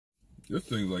This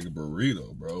thing's like a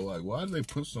burrito, bro. Like, why did they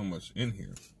put so much in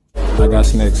here? I got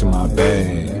SNAXX in my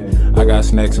bag. I got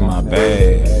SNAXX in my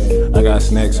bag. I got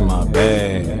SNAXX in my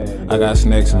bag. I got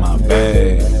SNAXX in my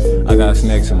bag. I got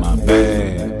SNAXX in my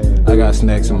bag. I got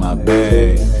SNAXX in my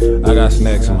bag. I got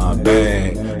SNAXX in my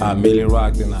bag. I immediately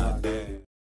rocked and I dead.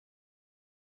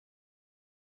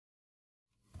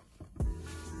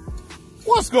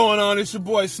 What's going on? It's your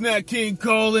boy Snack King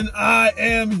Cole, and I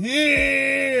am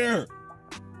here.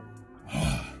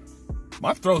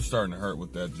 My throat's starting to hurt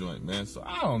with that joint, man. So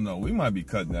I don't know. We might be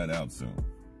cutting that out soon.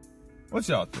 What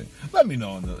y'all think? Let me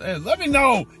know. Let me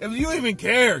know if you even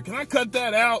care. Can I cut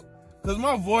that out? Because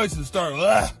my voice is starting,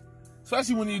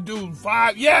 especially when you do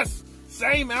 5, yes,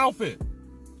 same outfit.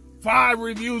 5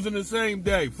 reviews in the same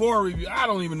day, 4 reviews. I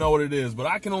don't even know what it is, but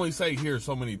I can only say here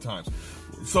so many times.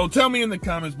 So tell me in the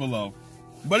comments below.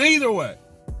 But either way,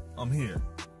 I'm here.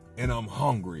 And I'm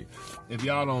hungry. If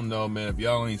y'all don't know, man, if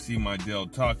y'all ain't see my Del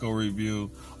Taco review,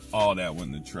 all that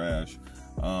went in the trash.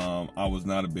 I was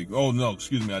not a big, oh no,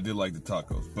 excuse me, I did like the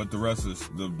tacos, but the rest is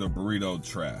the burrito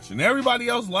trash. And everybody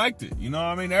else liked it, you know what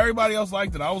I mean? Everybody else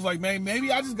liked it. I was like, man,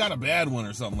 maybe I just got a bad one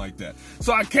or something like that.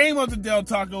 So I came up to Del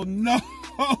Taco, no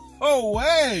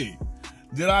way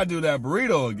did I do that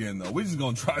burrito again, though. We just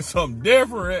gonna try something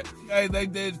different. Hey, they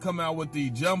did come out with the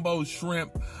jumbo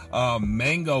shrimp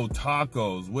mango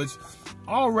tacos, which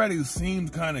already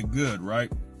seemed kind of good, right?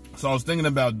 So I was thinking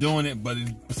about doing it, but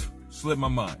it slipped my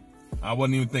mind. I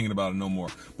wasn't even thinking about it no more.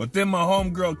 But then my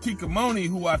homegirl Kikamoni,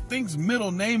 who I think's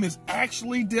middle name is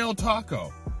actually Del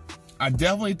Taco. I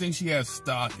definitely think she has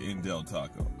stock in Del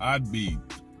Taco. I'd be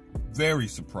very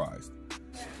surprised.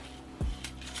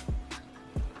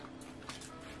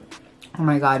 Oh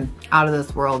my God, out of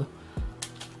this world.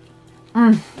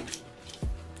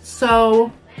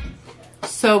 So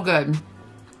good.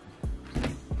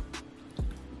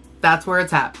 That's where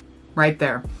it's at, right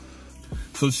there.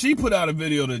 So she put out a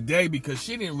video today because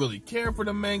she didn't really care for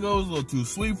the mangoes, a little too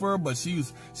sweet for her, but she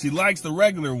likes the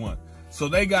regular one. So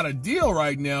they got a deal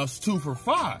right now, it's 2 for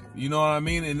 $5. You know what I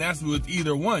mean? And that's with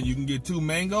either one. You can get 2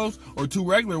 mangoes or 2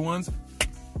 regular ones.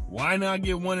 Why not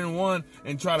get 1 and 1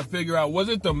 and try to figure out, was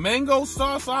it the mango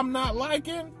sauce I'm not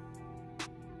liking?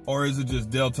 Or is it just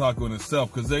Del Taco in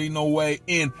itself? Because there ain't no way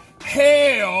in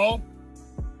hell,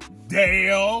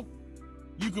 Dale,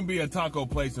 you can be a taco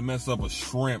place and mess up a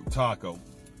shrimp taco.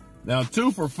 Now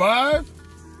 2 for $5?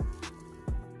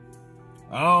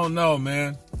 I don't know,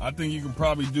 man. I think you can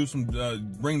probably do some,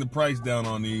 bring the price down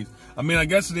on these. I mean, I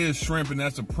guess it is shrimp and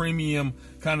that's a premium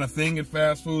kind of thing at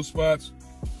fast food spots.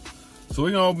 So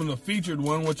we're gonna open the featured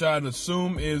one, which I'd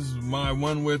assume is my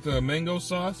one with mango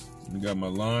sauce. We got my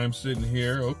lime sitting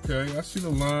here. Okay, I see the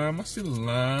lime. I see the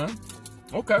lime.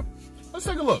 Okay, let's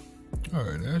take a look. All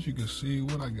right, as you can see,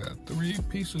 what I got, 3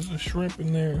 pieces of shrimp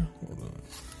in there. Hold on.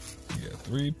 Yeah,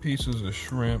 3 pieces of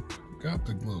shrimp. Got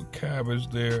the little cabbage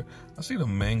there. I see the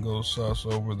mango sauce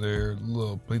over there.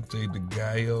 Little pate de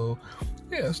gallo.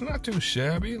 Yeah, it's not too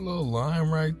shabby. A little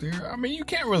lime right there. I mean, you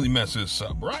can't really mess this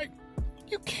up, right?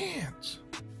 You can't.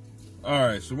 All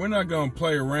right, so we're not gonna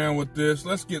play around with this.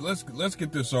 Let's get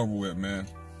this over with, man.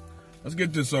 Let's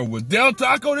get this over with. Del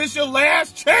Taco, this your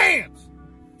last chance.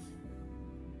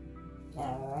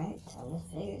 All right, time to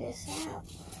figure this out.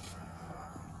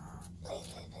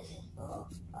 Oh,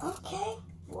 okay,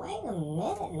 wait a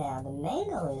minute now. The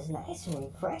mango is nice and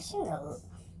refreshing.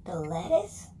 The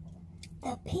lettuce,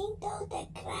 the pinto de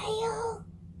gallo.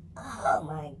 Oh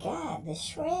my God, the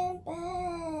shrimp,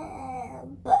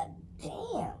 but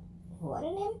damn, what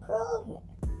an improvement.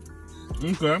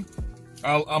 Okay,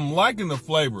 I'm liking the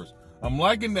flavors. I'm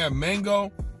liking that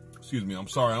mango. Excuse me, I'm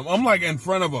sorry. I'm like in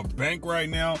front of a bank right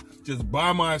now, just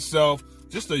by myself,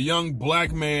 just a young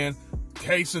black man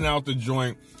tasting out the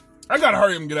joint. I gotta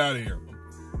hurry up and get out of here.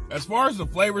 As far as the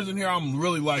flavors in here, I'm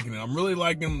really liking it. I'm really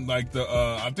liking, like, the,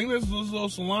 I think there's a little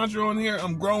cilantro in here.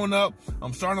 I'm growing up.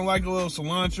 I'm starting to like a little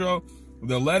cilantro.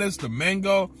 The lettuce, the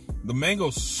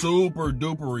mango's super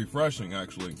duper refreshing,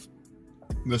 actually.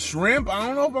 The shrimp, I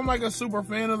don't know if I'm like a super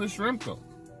fan of the shrimp, though.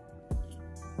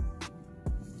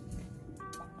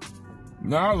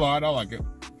 No, I lied. I like it.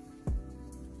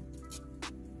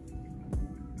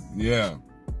 Yeah.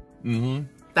 Mm-hmm.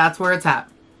 That's where it's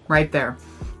at, right there.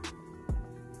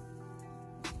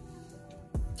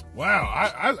 Wow,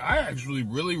 I actually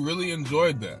really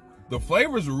enjoyed that. The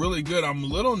flavors are really good. I'm a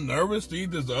little nervous to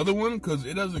eat this other one because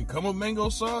it doesn't come with mango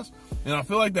sauce. And I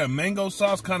feel like that mango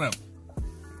sauce kind of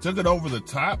took it over the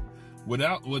top.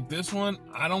 With this one,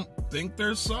 I don't think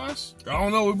there's sauce. I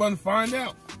don't know, we're about to find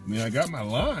out. I mean, I got my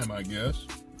lime, I guess.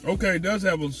 Okay, it does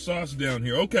have a sauce down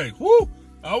here. Okay, whoo!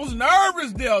 I was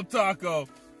nervous, Del Taco.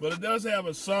 But it does have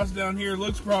a sauce down here. It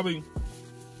looks probably,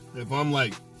 if I'm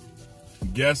like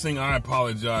guessing, I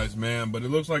apologize, man. But it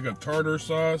looks like a tartar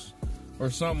sauce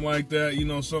or something like that. You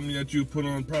know, something that you put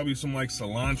on probably some like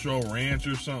cilantro ranch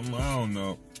or something. I don't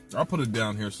know. I'll put it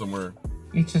down here somewhere.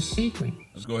 It's a secret.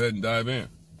 Let's go ahead and dive in.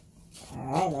 All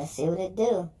right, let's see what it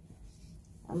do.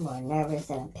 I'm more nervous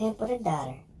than a pimp with a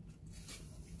daughter.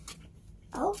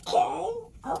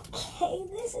 Okay,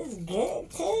 this is good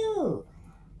too.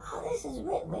 Oh, this is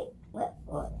wait,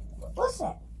 what's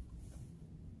that?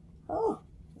 Oh,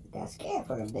 got scared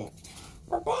for a bit.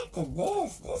 But back to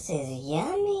this. This is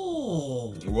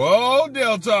yummy. Whoa,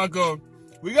 Del Taco.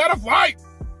 We got to fight.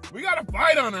 We got a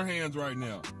fight on our hands right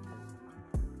now.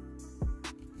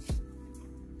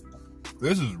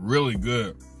 This is really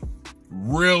good.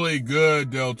 Really good,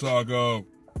 Del Taco.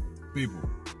 People.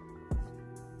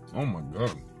 Oh my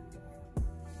God.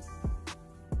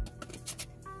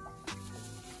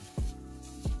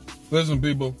 Listen,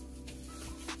 people.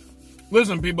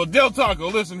 Del Taco,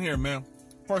 listen here, man.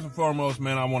 First and foremost,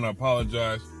 man, I want to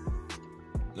apologize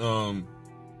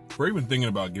for even thinking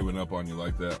about giving up on you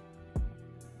like that.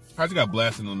 I just got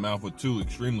blasted in the mouth with 2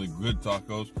 extremely good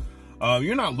tacos.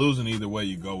 You're not losing either way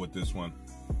you go with this one.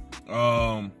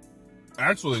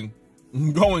 Actually,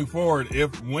 going forward,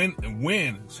 when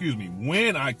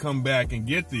I come back and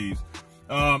get these,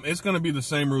 it's going to be the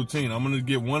same routine. I'm going to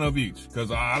get one of each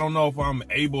because I don't know if I'm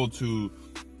able to.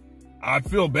 I'd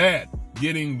feel bad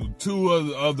getting 2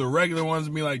 of the regular ones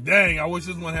and be like, dang, I wish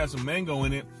this one had some mango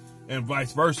in it, and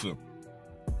vice versa.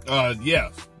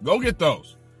 Yes, go get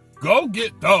those. Go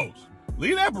get those.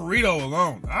 Leave that burrito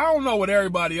alone. I don't know what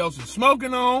everybody else is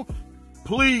smoking on.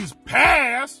 Please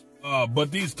pass.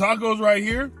 But these tacos right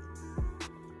here,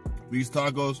 these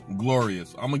tacos,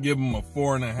 glorious. I'm going to give them a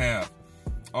 4.5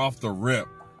 off the rip.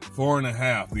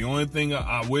 4.5. The only thing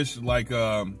I wish, like,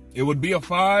 it would be a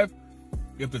 5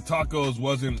 if the tacos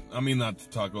wasn't, I mean, not the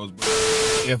tacos, but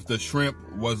if the shrimp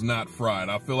was not fried.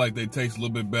 I feel like they taste a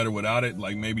little bit better without it,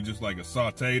 like maybe just like a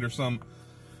sauteed or something.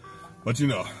 But you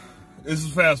know, this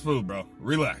is fast food, bro.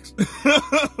 Relax.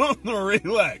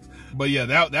 Relax. But yeah,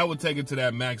 that would take it to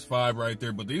that max 5 right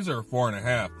there. But these are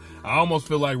 4.5. I almost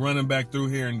feel like running back through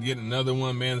here and getting another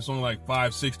one, man. It's only like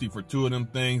 $5.60 for 2 of them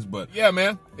things. But yeah,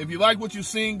 man, if you like what you've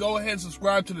seen, go ahead and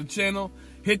subscribe to the channel.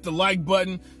 Hit the like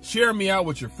button. Share me out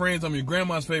with your friends. I'm your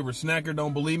grandma's favorite snacker.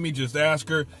 Don't believe me? Just ask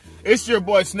her. It's your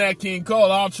boy Snack King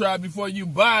Cole. I'll try it before you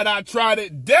buy it. I tried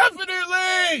it.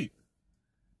 Definitely.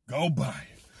 Go buy it.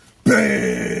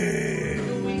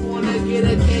 Bang. We wanna get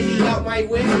a candy out my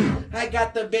way. I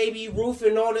got the baby roof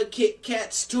and all the Kit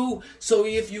Kats too. So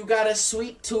if you got a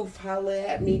sweet tooth, holla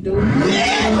at me, dude.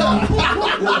 Yeah!